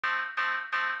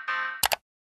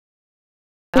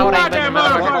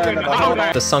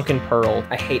The Sunken Pearl.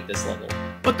 I hate this level.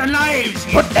 Put the knives!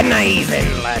 Put the knife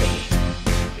in, laddie.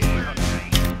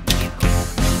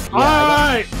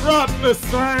 Alright, drop the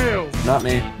sails! Not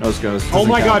me. Nose goes. Oh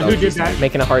my god, who did that?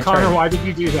 Making a hard Connor, turn. why did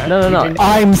you do that? No, no, no.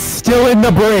 I'm still in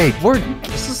the break.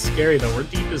 This is scary though, we're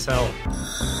deep as hell.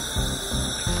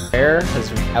 Bear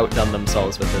has outdone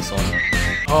themselves with this one.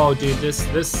 Oh dude,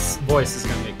 this voice is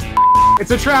gonna make me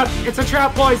It's a trap! It's a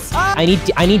trap, boys! I need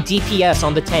DPS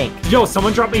on the tank. Yo,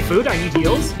 someone drop me food, I need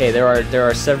heals. Okay, there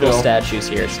are several statues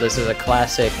here, so this is a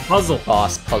classic Puzzle.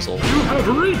 boss puzzle. You have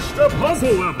reached the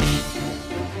puzzle level!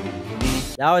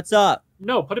 Now it's up.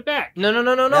 No, put it back. No, no,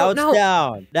 no, no, Now no, it's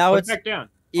down. Now Put it's it back down.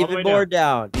 All the way even more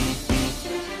down.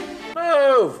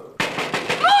 Move!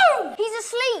 Oh, he's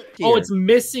asleep. Oh, it's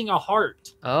missing a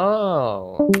heart.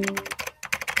 Oh.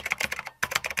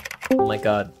 Oh my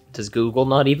god. Does Google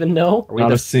not even know? Are we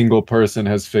Not a single person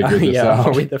has figured this out.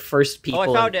 Are we the first people?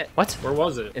 Oh, I found it. What? Where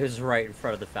was it? It was right in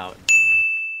front of the fountain.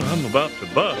 I'm about to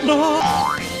bust.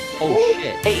 Oh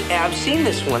shit. Hey, I've seen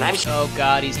this one. Oh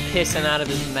god, he's pissing out of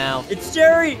his mouth. It's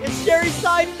Jerry! It's Jerry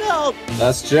Seinfeld!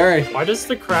 That's Jerry. Why does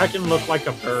the Kraken look like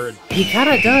a bird? He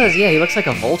kinda does, yeah, he looks like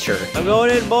a vulture. I'm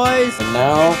going in, boys! And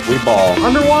now we ball.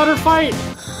 Underwater fight!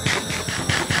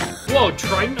 Whoa,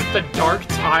 Triton of the Dark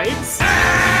Tides?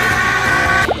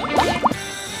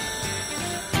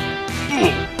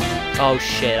 Oh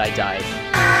shit, I died.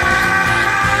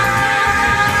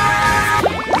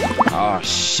 Oh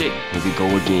shit, here we go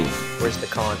again. Where's the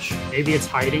conch? Maybe it's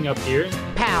hiding up here?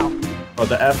 Pow. Oh,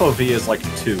 the FOV is like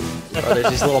 2. Oh, there's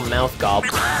these little mouth gobs.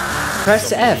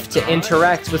 Press F to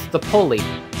interact with the pulley.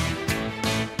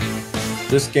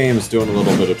 This game's doing a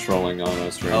little bit of trolling on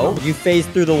us right Oh? now. You phased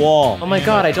through the wall. Oh my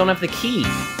god, I don't have the key.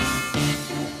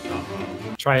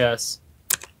 Try S.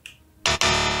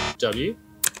 W?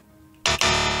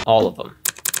 All of them.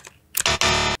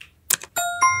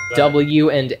 W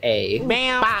and A.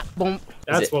 Bam. Boom.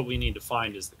 That's what we need to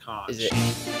find is the conch. Is it?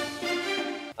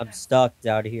 I'm stuck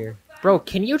down here. Bro,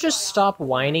 can you just stop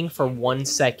whining for 1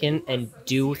 second and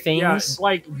do things? Yeah,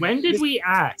 like, when did we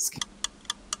ask?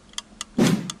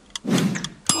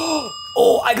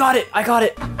 Oh, I got it! I got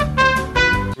it!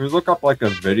 Can we look up like a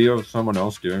video of someone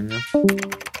else doing this?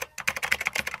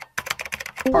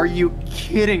 Are you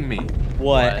kidding me?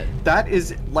 What? That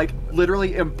is like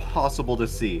literally impossible to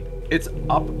see. It's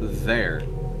up there.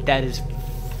 That is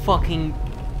fucking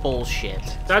bullshit.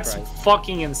 That's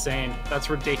fucking insane. That's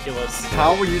ridiculous.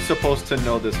 How were you supposed to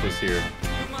know this was here?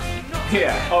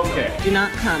 Yeah, okay. Do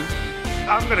not come.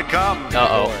 I'm gonna come.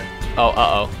 Uh-oh. Oh,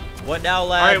 uh-oh. What now,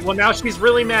 lad? Alright, well now she's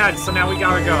really mad, so now we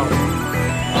gotta go.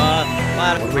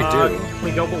 Lad, What do we do? Can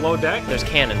we go below deck? There's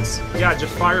cannons. Yeah,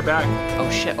 just fire back. Oh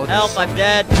shit. Oh, help, there's- I'm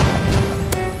dead!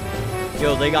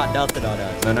 Yo, they got nothing on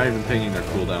us. They're not even pinging their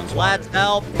cooldowns. Lads,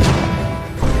 help!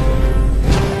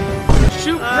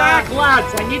 Shoot back,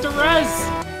 lads! I need to res!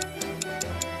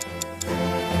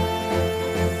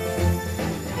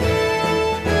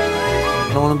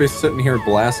 I don't want to be sitting here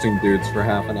blasting dudes for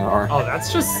half an hour. Oh,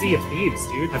 that's just Sea of Thieves,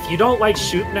 dude. If you don't like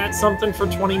shooting at something for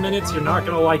 20 minutes, you're not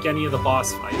gonna like any of the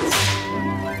boss fights.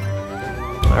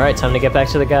 Alright, time to get back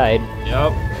to the guide.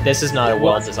 Yep. This is not a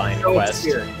well-designed quest.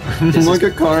 Here. This Look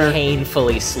is at Connor.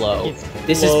 painfully slow. It's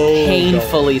This is slow,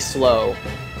 painfully slow.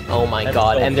 Oh my That's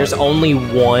god, so and there's funny. only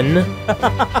one.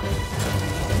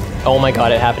 Oh my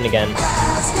god, it happened again.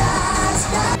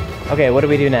 Okay, what do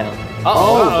we do now?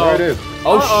 Oh, there it is.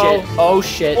 Oh Uh-oh. shit. Oh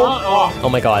shit. Uh-oh. Oh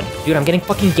my god. Dude, I'm getting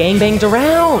fucking gangbanged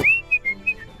around!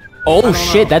 Oh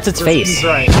shit, that's its face. He's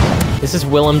right. This is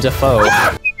Willem Dafoe.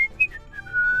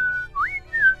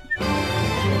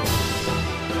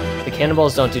 The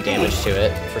cannonballs don't do damage to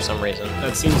it, for some reason.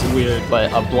 That seems weird.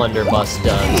 But a blunderbuss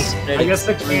does. I guess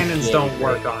the cannons don't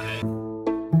work on it.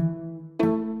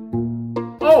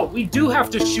 Oh, we do have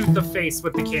to shoot the face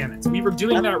with the cannons. We were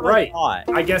doing that right.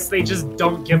 I guess they just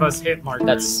don't give us hit markers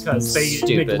That's because they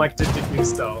stupid. neglected to do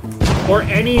so. Or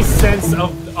any sense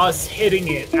of us hitting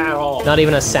it at all. Not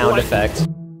even a sound effect.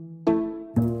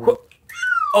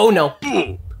 Oh no!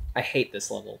 I hate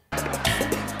this level.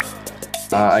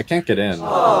 I can't get in. You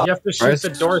have to shoot Press- the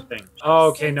door thing. Oh,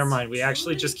 okay, never mind. We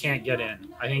actually just can't get in.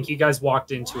 I think you guys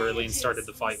walked in too early and started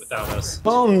the fight without us.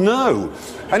 Oh no.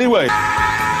 Anyway.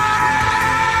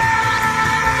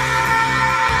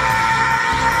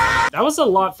 That was a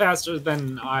lot faster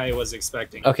than I was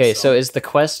expecting. Okay, so is the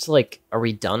quest, like, are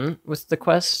we done with the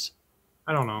quest?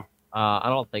 I don't know. I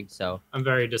don't think so. I'm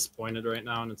very disappointed right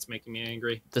now, and it's making me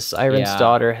angry. The Siren's Yeah.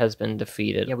 daughter has been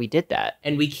defeated. Yeah, we did that.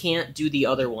 And we can't do the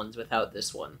other ones without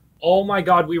this one. Oh my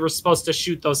god, we were supposed to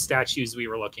shoot those statues we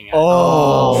were looking at.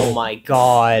 Oh my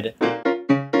god.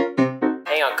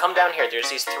 Hey hang on, come down here. There's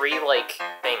these 3, like,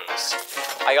 things.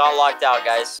 I got locked out,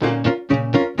 guys.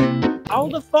 How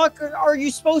the fuck are you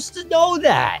supposed to know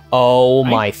that? Oh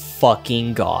my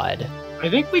fucking god. I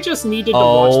think we just needed to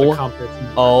watch the compass.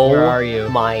 Oh, where are you?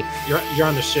 My You're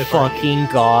on the ship. fucking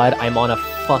god. I'm on a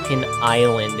fucking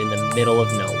island in the middle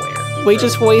of nowhere. We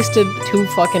just wasted 2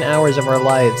 fucking hours of our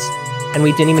lives. And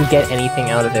we didn't even get anything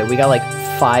out of it. We got like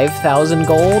 5,000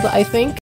 gold, I think?